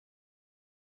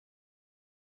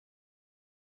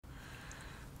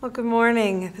Well, good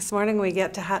morning. This morning we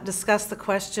get to discuss the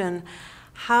question,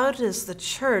 how does the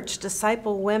church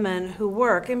disciple women who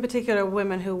work, in particular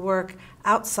women who work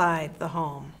outside the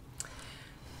home?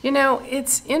 You know,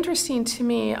 it's interesting to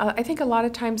me. I think a lot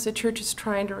of times the church is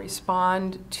trying to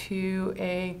respond to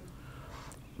a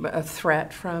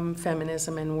threat from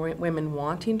feminism and women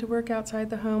wanting to work outside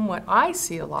the home. What I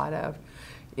see a lot of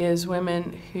is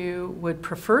women who would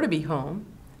prefer to be home,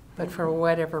 but for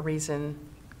whatever reason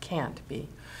can't be.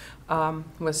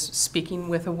 Was speaking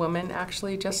with a woman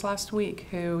actually just last week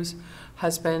whose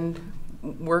husband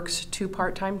works 2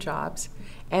 part-time jobs,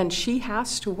 and she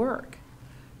has to work.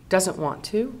 Doesn't want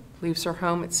to, leaves her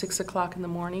home at 6 o'clock in the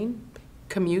morning,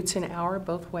 commutes an hour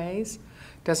both ways,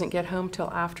 doesn't get home till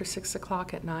after 6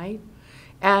 o'clock at night.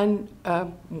 And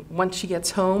once she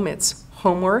gets home, it's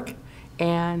homework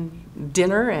and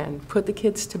dinner and put the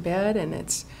kids to bed,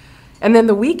 and then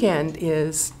the weekend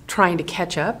is trying to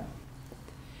catch up.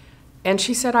 And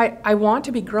she said, I want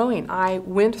to be growing. I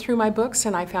went through my books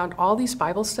and I found all these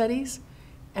Bible studies,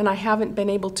 and I haven't been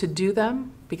able to do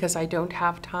them because I don't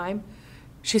have time.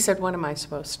 She said, what am I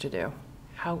supposed to do?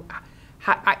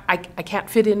 I can't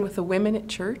fit in with the women at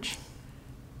church.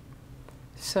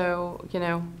 So, you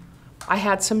know, I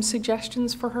had some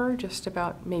suggestions for her just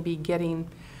about maybe getting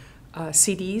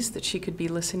CDs that she could be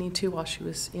listening to while she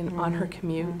was on her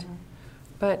commute.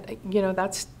 But, you know,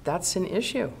 that's an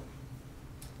issue.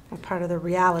 Part of the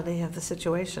reality of the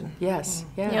situation. Yes,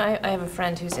 yeah. You know, I have a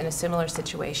friend who's in a similar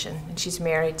situation, and she's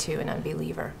married to an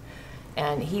unbeliever.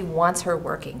 And he wants her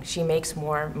working. She makes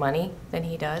more money than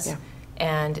he does. Yeah.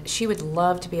 And she would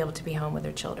love to be able to be home with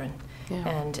her children. Yeah.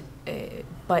 And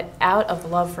but out of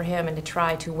love for him and to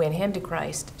try to win him to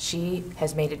Christ, she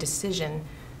has made a decision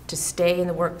to stay in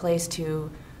the workplace, to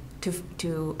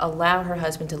allow her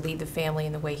husband to lead the family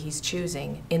in the way he's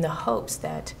choosing, in the hopes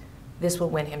that this will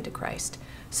win him to Christ.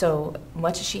 So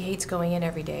much as she hates going in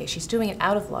every day, she's doing it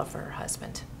out of love for her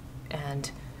husband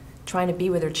and trying to be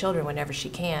with her children whenever she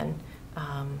can.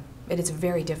 It is a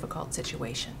very difficult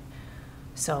situation.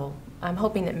 So I'm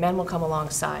hoping that men will come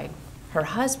alongside her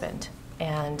husband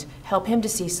and help him to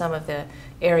see some of the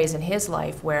areas in his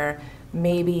life where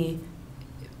maybe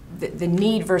the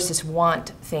need versus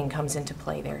want thing comes into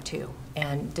play there too.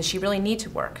 And does she really need to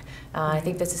work? I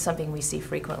think this is something we see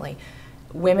frequently.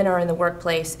 Women are in the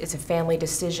workplace, it's a family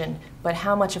decision, but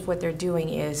how much of what they're doing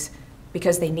is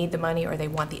because they need the money or they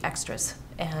want the extras?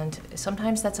 And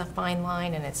sometimes that's a fine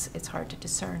line, and it's hard to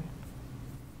discern.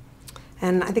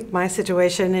 And I think my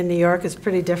situation in New York is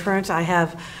pretty different. I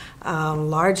have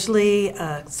largely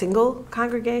a single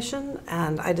congregation,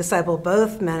 and I disciple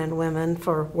both men and women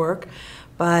for work,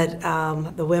 but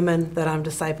the women that I'm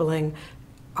discipling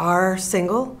are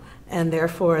single, and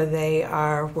therefore they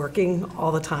are working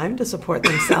all the time to support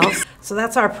themselves. So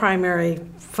that's our primary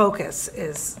focus,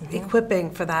 is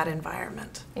equipping for that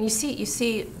environment. And you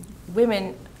see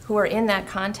women who are in that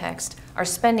context are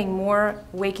spending more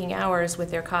waking hours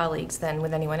with their colleagues than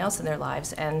with anyone else in their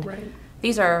lives. And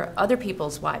these are other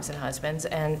people's wives and husbands,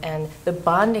 and the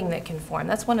bonding that can form.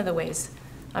 That's one of the ways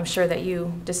I'm sure that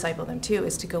you disciple them too,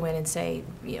 is to go in and say,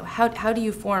 you know, how do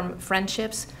you form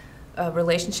friendships,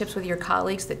 relationships with your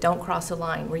colleagues that don't cross a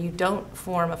line, where you don't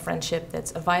form a friendship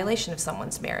that's a violation of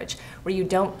someone's marriage, where you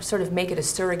don't sort of make it a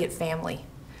surrogate family.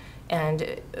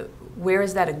 And where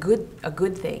is that a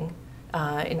good thing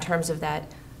in terms of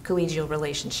that collegial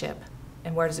relationship,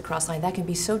 and where does it cross the line? That can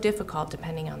be so difficult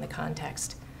depending on the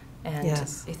context. And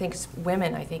yes. I think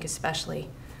women, especially,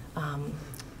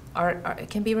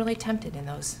 can be really tempted in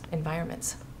those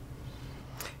environments.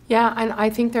 Yeah, and I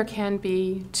think there can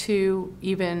be too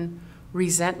even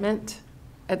resentment,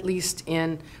 at least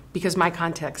because my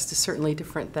context is certainly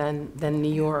different than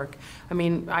New York. I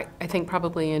mean, I think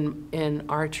probably in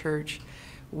our church,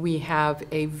 we have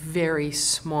a very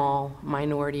small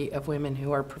minority of women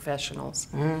who are professionals.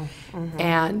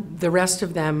 And the rest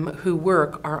of them who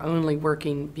work are only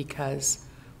working because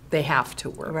they have to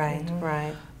work. Right,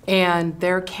 right. And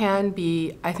there can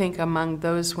be, I think, among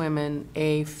those women,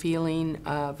 a feeling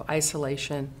of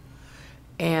isolation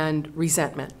and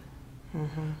resentment.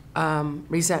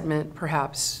 Resentment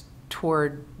perhaps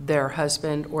toward their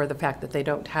husband, or the fact that they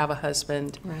don't have a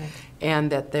husband,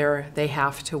 and that they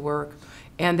have to work.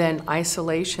 And then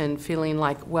isolation, feeling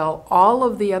like, well, all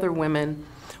of the other women,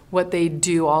 what they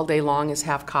do all day long is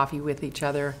have coffee with each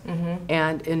other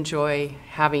and enjoy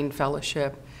having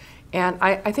fellowship. And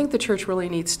I think the church really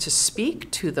needs to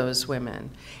speak to those women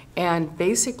and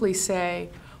basically say,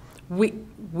 we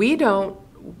don't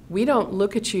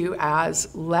look at you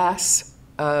as less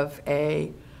of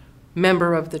a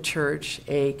member of the church,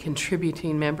 a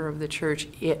contributing member of the church.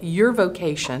 Your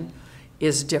vocation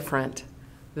is different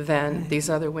than these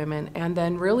other women, and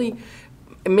then really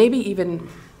maybe even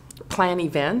plan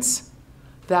events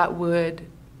that would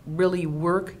really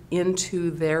work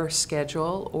into their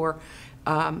schedule, or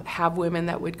have women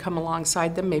that would come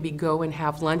alongside them, maybe go and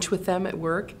have lunch with them at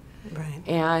work. Right.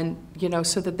 And,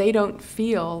 so that they don't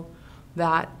feel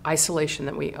that isolation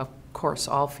that we, of course,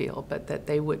 all feel, but that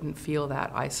they wouldn't feel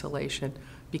that isolation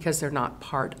because they're not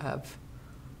part of,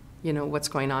 what's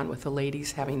going on with the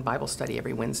ladies having Bible study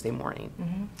every Wednesday morning.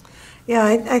 Mm-hmm. Yeah,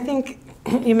 I think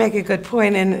you make a good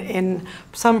point. In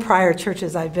some prior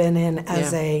churches I've been in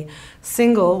as a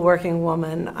single working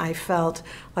woman, I felt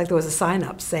like there was a sign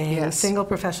up saying single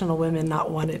professional women not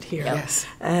wanted here. Yes.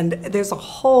 And there's a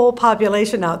whole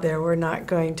population out there we're not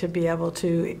going to be able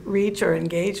to reach or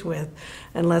engage with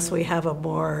unless we have a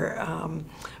more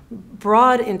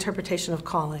broad interpretation of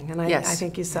calling. And I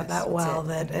think you said that well,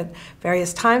 that at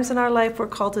various times in our life we're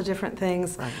called to different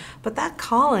things. Right. But that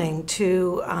calling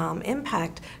to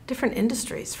impact different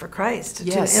industries for Christ, to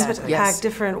impact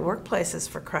different workplaces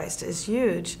for Christ is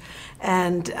huge.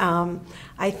 And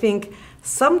I think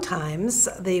sometimes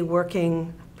the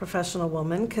working professional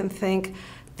woman can think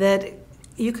that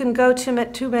you can go to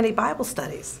too many Bible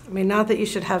studies. I mean, not that you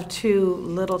should have too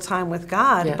little time with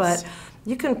God, but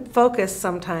you can focus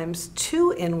sometimes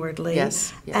too inwardly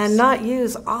and not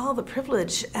use all the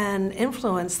privilege and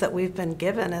influence that we've been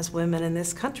given as women in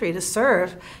this country to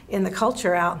serve in the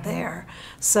culture out there.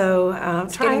 So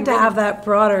trying to have that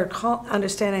broader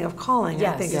understanding of calling,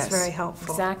 I think is very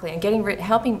helpful. Exactly, and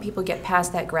helping people get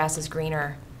past that grass is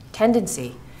greener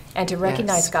tendency, and to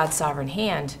recognize God's sovereign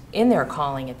hand in their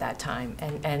calling at that time,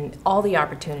 and all the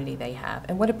opportunity they have.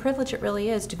 And what a privilege it really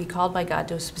is to be called by God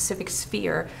to a specific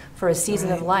sphere for a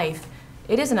season of life.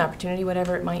 It is an opportunity,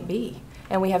 whatever it might be.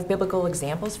 And we have biblical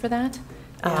examples for that.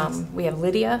 We have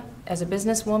Lydia as a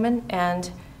businesswoman,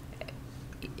 and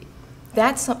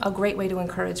that's a great way to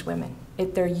encourage women.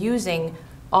 They're using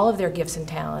all of their gifts and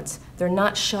talents. They're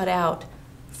not shut out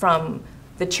from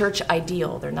the church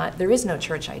ideal. There is no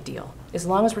church ideal. As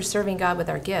long as we're serving God with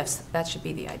our gifts, that should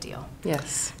be the ideal.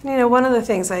 Yes. One of the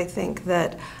things I think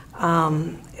that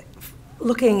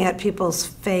looking at people's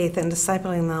faith and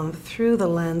discipling them through the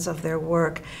lens of their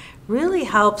work really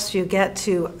helps you get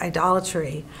to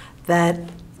idolatry that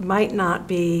might not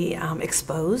be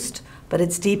exposed, but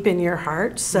it's deep in your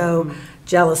heart. So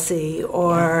jealousy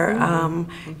or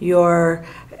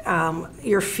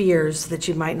your fears that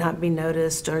you might not be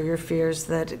noticed, or your fears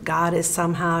that God is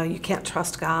somehow, you can't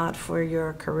trust God for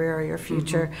your career or your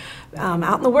future.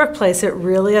 Out in the workplace, it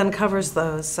really uncovers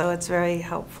those. So it's very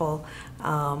helpful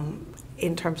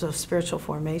in terms of spiritual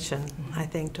formation, I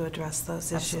think, to address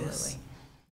those issues. Absolutely.